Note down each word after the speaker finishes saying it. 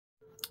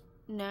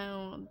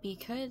Now,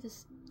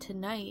 because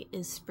tonight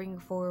is Spring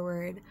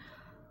Forward,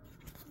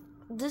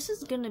 this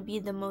is gonna be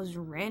the most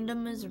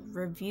randomest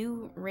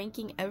review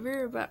ranking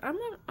ever, but I'm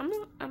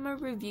gonna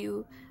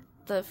review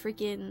the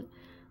freaking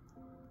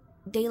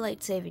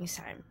daylight savings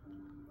time.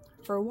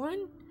 For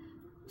one,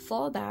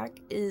 Fallback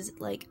is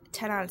like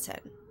 10 out of 10.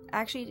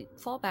 Actually,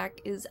 Fallback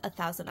is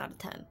 1,000 out of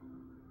 10.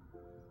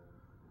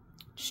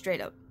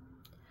 Straight up.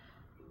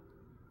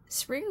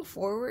 Spring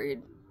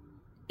Forward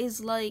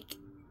is like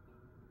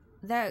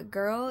that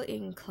girl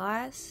in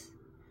class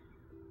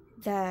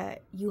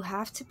that you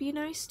have to be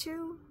nice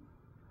to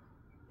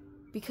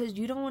because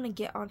you don't want to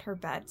get on her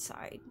bad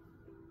side.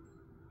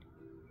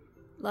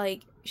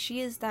 Like,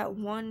 she is that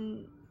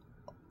one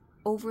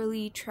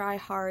overly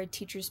try-hard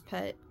teacher's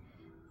pet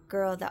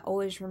girl that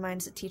always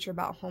reminds the teacher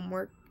about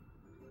homework,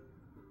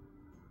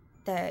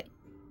 that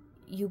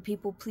you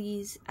people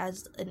please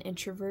as an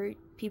introvert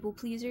people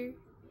pleaser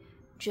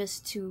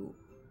just to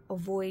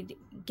avoid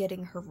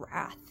getting her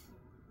wrath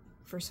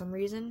for some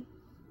reason.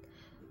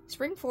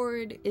 Spring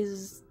Forward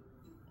is,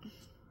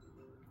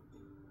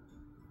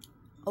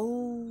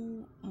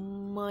 oh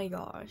my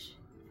gosh,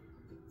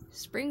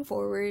 Spring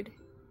Forward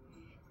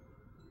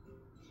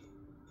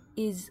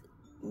is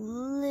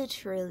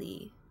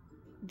literally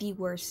the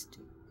worst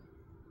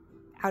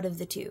out of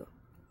the two.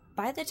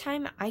 By the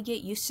time I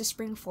get used to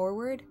Spring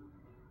Forward,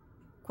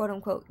 quote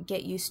unquote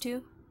get used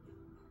to,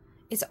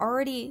 it's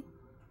already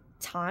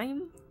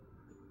time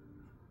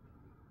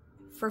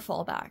for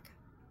Fallback.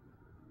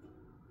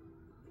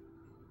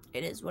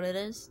 It is what it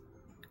is.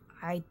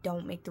 I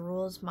don't make the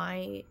rules.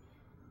 My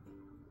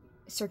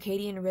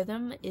circadian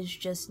rhythm is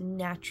just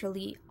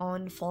naturally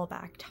on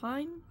Fallback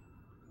time.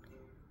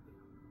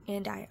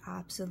 And I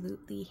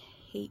absolutely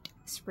hate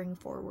Spring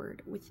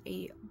Forward with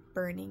a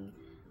burning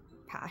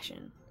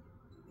passion.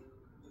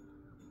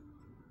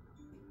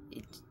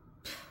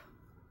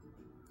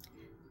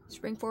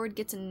 Spring Forward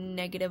gets a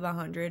negative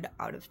 100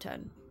 out of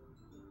 10.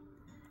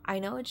 I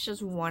know it's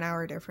just 1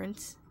 hour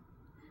difference,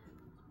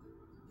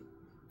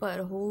 but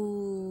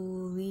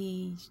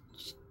holy,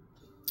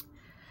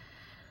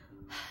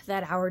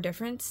 that hour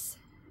difference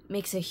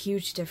makes a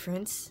huge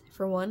difference.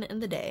 For one, in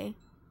the day.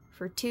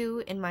 For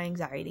two, in my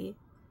anxiety.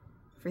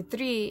 For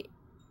three,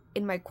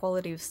 in my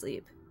quality of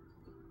sleep.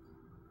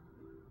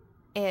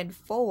 And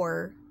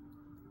four,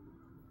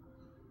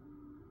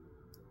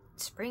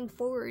 Spring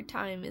Forward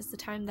time is the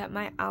time that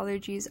my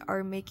allergies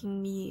are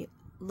making me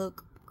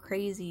look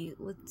crazy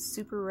with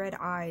super red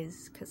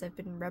eyes because I've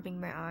been rubbing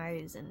my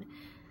eyes and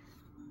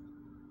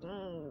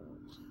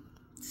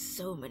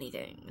so many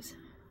things.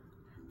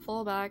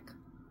 Fallback,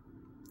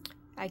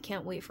 I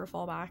can't wait for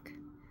Fallback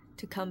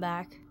to come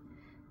back,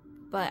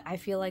 but I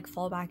feel like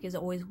Fallback is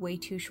always way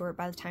too short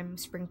by the time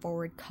Spring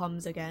Forward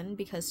comes again,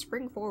 because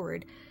Spring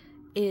Forward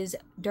is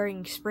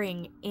during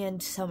spring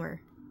and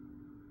summer,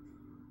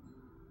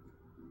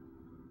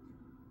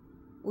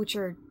 which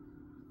are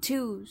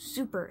two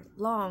super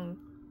long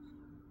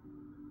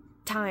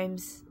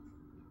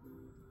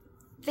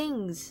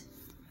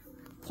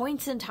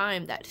points in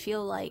time that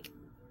feel like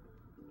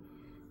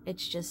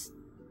it's just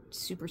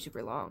super,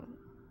 super long.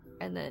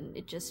 And then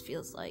it just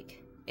feels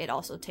like it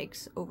also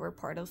takes over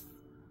part of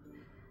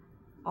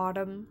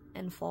autumn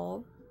and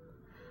fall.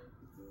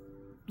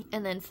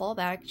 And then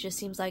Fallback just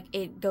seems like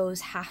it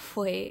goes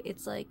halfway.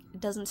 It's like it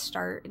doesn't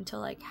start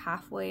until like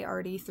halfway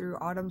already through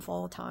autumn,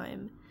 fall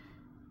time.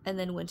 And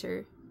then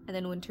winter. And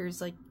then winter's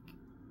like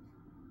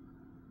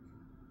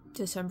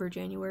December,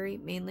 January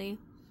mainly.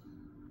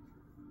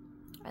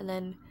 And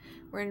then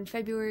we're in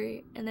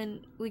February, and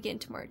then we get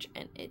into March,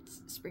 and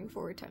it's Spring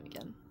Forward time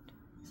again.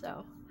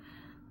 So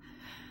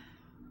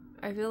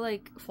I feel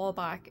like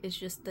Fallback is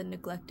just the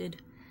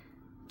neglected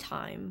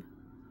time.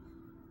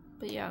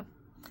 But yeah,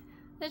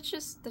 that's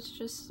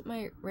just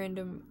my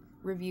random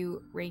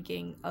review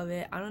ranking of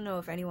it. I don't know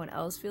if anyone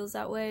else feels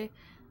that way,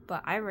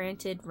 but I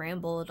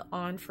rambled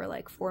on for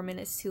like 4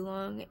 minutes too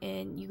long,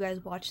 and you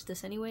guys watched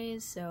this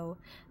anyways, so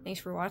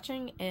thanks for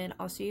watching, and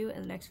I'll see you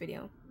in the next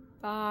video.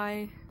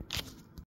 Bye!